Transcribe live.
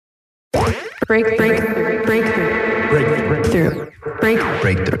Breakthrough.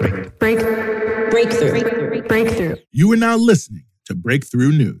 You are now listening to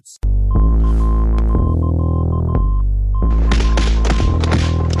Breakthrough News.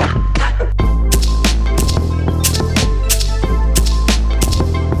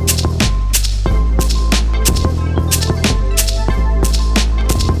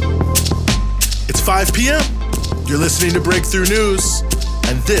 It's 5 p.m. You're listening to Breakthrough News,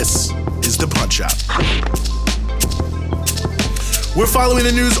 and this is The Punch-Out. We're following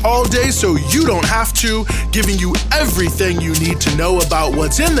the news all day so you don't have to, giving you everything you need to know about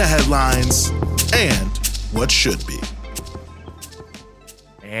what's in the headlines and what should be.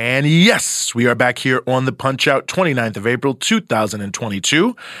 And yes, we are back here on The Punch-Out, 29th of April,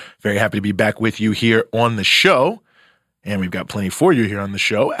 2022. Very happy to be back with you here on the show. And we've got plenty for you here on the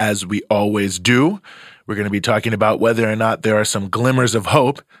show, as we always do. We're going to be talking about whether or not there are some glimmers of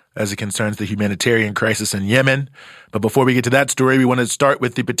hope as it concerns the humanitarian crisis in Yemen. But before we get to that story, we want to start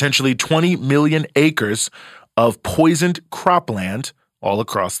with the potentially 20 million acres of poisoned cropland all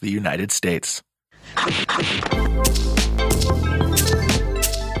across the United States.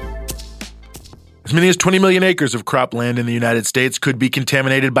 As many as 20 million acres of cropland in the United States could be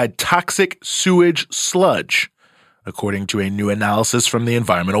contaminated by toxic sewage sludge, according to a new analysis from the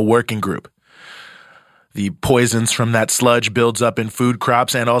Environmental Working Group. The poisons from that sludge builds up in food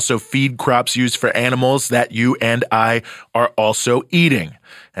crops and also feed crops used for animals that you and I are also eating.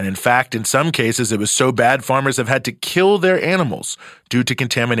 And in fact, in some cases, it was so bad farmers have had to kill their animals due to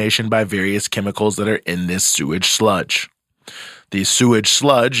contamination by various chemicals that are in this sewage sludge. The sewage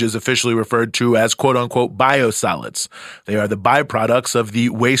sludge is officially referred to as quote-unquote biosolids. They are the byproducts of the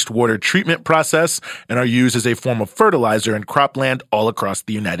wastewater treatment process and are used as a form of fertilizer in cropland all across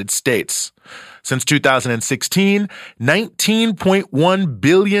the United States. Since 2016, 19.1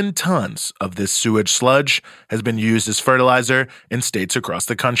 billion tons of this sewage sludge has been used as fertilizer in states across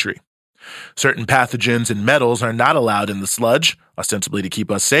the country. Certain pathogens and metals are not allowed in the sludge, ostensibly to keep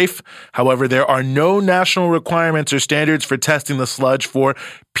us safe. However, there are no national requirements or standards for testing the sludge for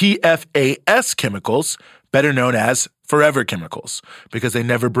PFAS chemicals, better known as forever chemicals, because they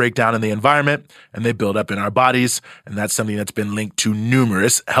never break down in the environment and they build up in our bodies, and that's something that's been linked to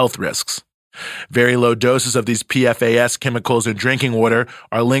numerous health risks. Very low doses of these PFAS chemicals in drinking water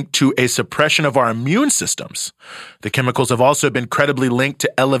are linked to a suppression of our immune systems. The chemicals have also been credibly linked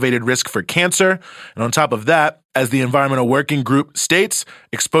to elevated risk for cancer. And on top of that, as the Environmental Working Group states,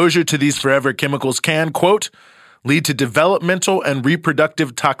 exposure to these forever chemicals can, quote, lead to developmental and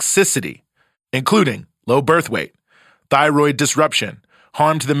reproductive toxicity, including low birth weight, thyroid disruption,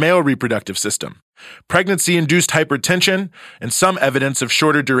 harm to the male reproductive system, pregnancy-induced hypertension, and some evidence of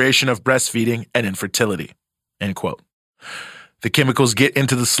shorter duration of breastfeeding and infertility, end quote. The chemicals get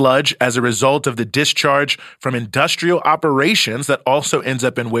into the sludge as a result of the discharge from industrial operations that also ends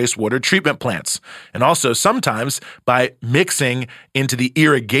up in wastewater treatment plants, and also sometimes by mixing into the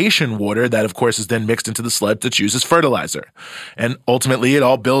irrigation water that, of course, is then mixed into the sludge that's used as fertilizer. And ultimately, it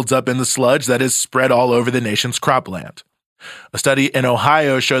all builds up in the sludge that is spread all over the nation's cropland. A study in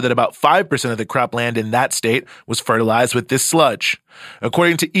Ohio showed that about 5% of the cropland in that state was fertilized with this sludge.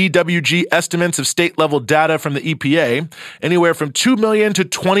 According to EWG estimates of state-level data from the EPA, anywhere from 2 million to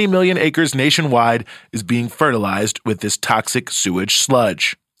 20 million acres nationwide is being fertilized with this toxic sewage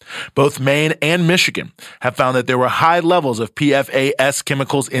sludge. Both Maine and Michigan have found that there were high levels of PFAS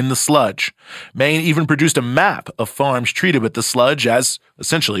chemicals in the sludge. Maine even produced a map of farms treated with the sludge as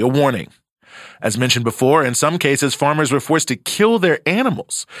essentially a warning. As mentioned before, in some cases, farmers were forced to kill their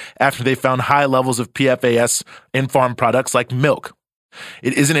animals after they found high levels of PFAS in farm products like milk.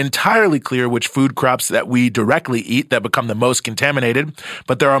 It isn't entirely clear which food crops that we directly eat that become the most contaminated,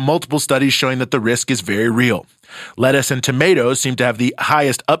 but there are multiple studies showing that the risk is very real. Lettuce and tomatoes seem to have the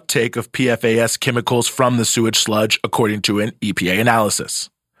highest uptake of PFAS chemicals from the sewage sludge, according to an EPA analysis.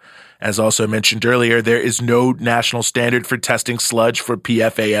 As also mentioned earlier, there is no national standard for testing sludge for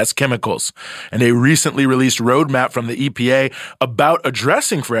PFAS chemicals, and a recently released roadmap from the EPA about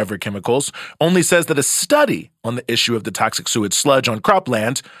addressing forever chemicals only says that a study on the issue of the toxic sewage sludge on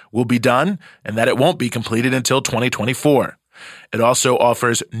cropland will be done and that it won't be completed until 2024. It also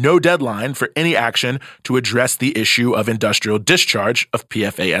offers no deadline for any action to address the issue of industrial discharge of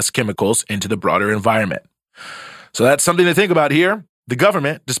PFAS chemicals into the broader environment. So that's something to think about here. The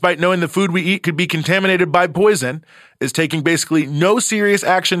government, despite knowing the food we eat could be contaminated by poison, is taking basically no serious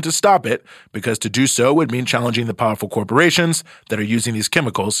action to stop it, because to do so would mean challenging the powerful corporations that are using these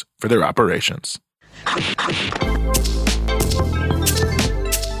chemicals for their operations.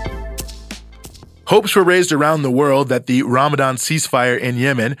 Hopes were raised around the world that the Ramadan ceasefire in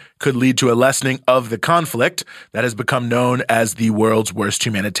Yemen could lead to a lessening of the conflict that has become known as the world's worst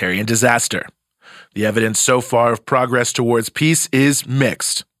humanitarian disaster. The evidence so far of progress towards peace is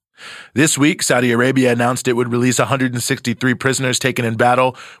mixed. This week, Saudi Arabia announced it would release 163 prisoners taken in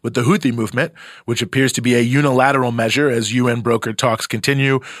battle with the Houthi movement, which appears to be a unilateral measure as UN brokered talks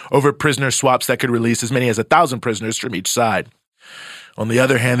continue over prisoner swaps that could release as many as 1,000 prisoners from each side. On the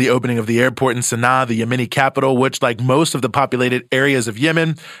other hand, the opening of the airport in Sana'a, the Yemeni capital, which, like most of the populated areas of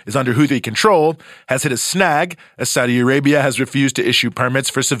Yemen, is under Houthi control, has hit a snag as Saudi Arabia has refused to issue permits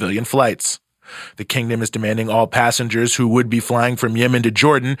for civilian flights. The kingdom is demanding all passengers who would be flying from Yemen to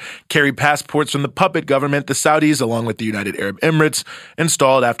Jordan carry passports from the puppet government the Saudis, along with the United Arab Emirates,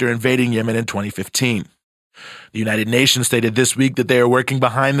 installed after invading Yemen in 2015. The United Nations stated this week that they are working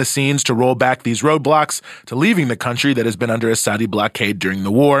behind the scenes to roll back these roadblocks to leaving the country that has been under a Saudi blockade during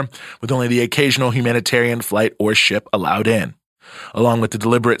the war, with only the occasional humanitarian flight or ship allowed in. Along with the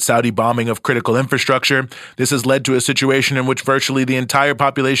deliberate Saudi bombing of critical infrastructure, this has led to a situation in which virtually the entire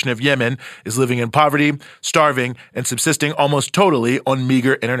population of Yemen is living in poverty, starving, and subsisting almost totally on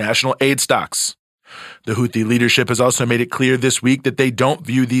meager international aid stocks. The Houthi leadership has also made it clear this week that they don't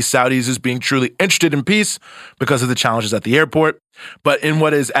view these Saudis as being truly interested in peace because of the challenges at the airport, but in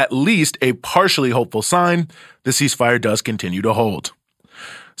what is at least a partially hopeful sign, the ceasefire does continue to hold.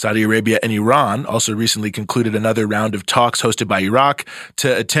 Saudi Arabia and Iran also recently concluded another round of talks hosted by Iraq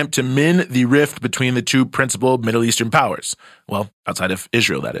to attempt to mend the rift between the two principal Middle Eastern powers. Well, outside of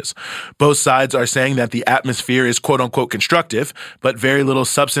Israel, that is. Both sides are saying that the atmosphere is quote-unquote constructive, but very little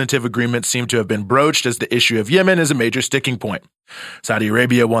substantive agreements seem to have been broached as the issue of Yemen is a major sticking point. Saudi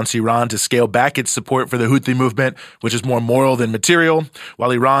Arabia wants Iran to scale back its support for the Houthi movement, which is more moral than material,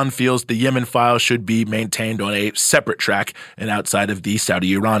 while Iran feels the Yemen file should be maintained on a separate track and outside of the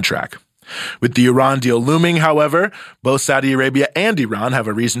Saudi-Iran track. With the Iran deal looming, however, both Saudi Arabia and Iran have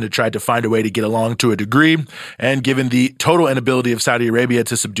a reason to try to find a way to get along to a degree, and given the total inability of Saudi Arabia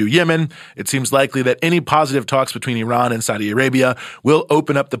to subdue Yemen, it seems likely that any positive talks between Iran and Saudi Arabia will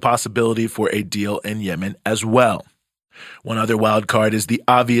open up the possibility for a deal in Yemen as well. One other wild card is the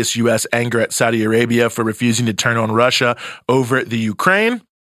obvious U.S. anger at Saudi Arabia for refusing to turn on Russia over the Ukraine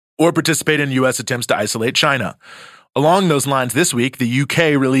or participate in U.S. attempts to isolate China. Along those lines, this week, the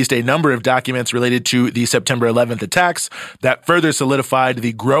UK released a number of documents related to the September 11th attacks that further solidified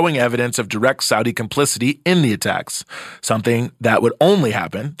the growing evidence of direct Saudi complicity in the attacks, something that would only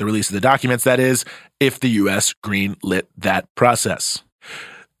happen, the release of the documents, that is, if the U.S. green-lit that process.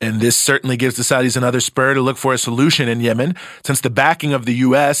 And this certainly gives the Saudis another spur to look for a solution in Yemen, since the backing of the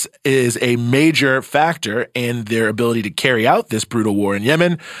U.S. is a major factor in their ability to carry out this brutal war in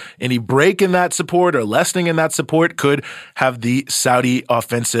Yemen. Any break in that support or lessening in that support could have the Saudi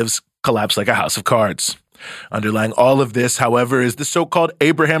offensives collapse like a house of cards. Underlying all of this, however, is the so-called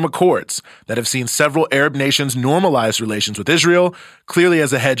Abraham Accords that have seen several Arab nations normalize relations with Israel, clearly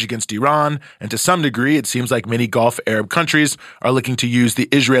as a hedge against Iran, and to some degree, it seems like many Gulf Arab countries are looking to use the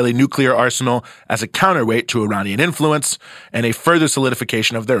Israeli nuclear arsenal as a counterweight to Iranian influence and a further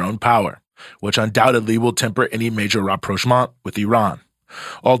solidification of their own power, which undoubtedly will temper any major rapprochement with Iran.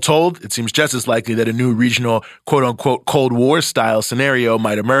 All told, it seems just as likely that a new regional, quote-unquote, Cold War-style scenario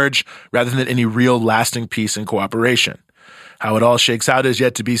might emerge rather than any real lasting peace and cooperation. How it all shakes out is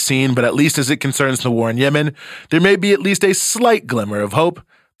yet to be seen, but at least as it concerns the war in Yemen, there may be at least a slight glimmer of hope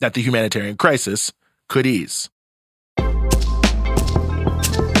that the humanitarian crisis could ease.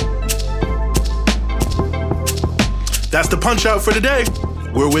 That's the Punch Out for today.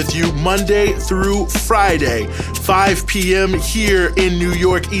 We're with you Monday through Friday, 5 p.m. here in New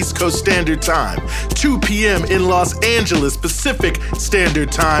York East Coast Standard Time, 2 p.m. in Los Angeles Pacific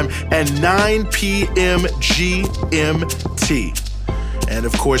Standard Time, and 9 p.m. GMT. And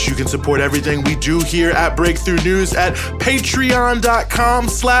of course, you can support everything we do here at Breakthrough News at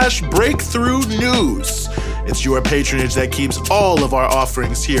patreon.com/Breakthrough News. It's your patronage that keeps all of our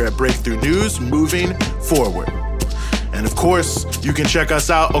offerings here at Breakthrough News moving forward. And of course, you can check us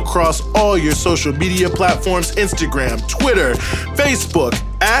out across all your social media platforms, Instagram, Twitter, Facebook,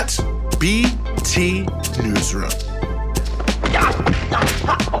 at BT Newsroom.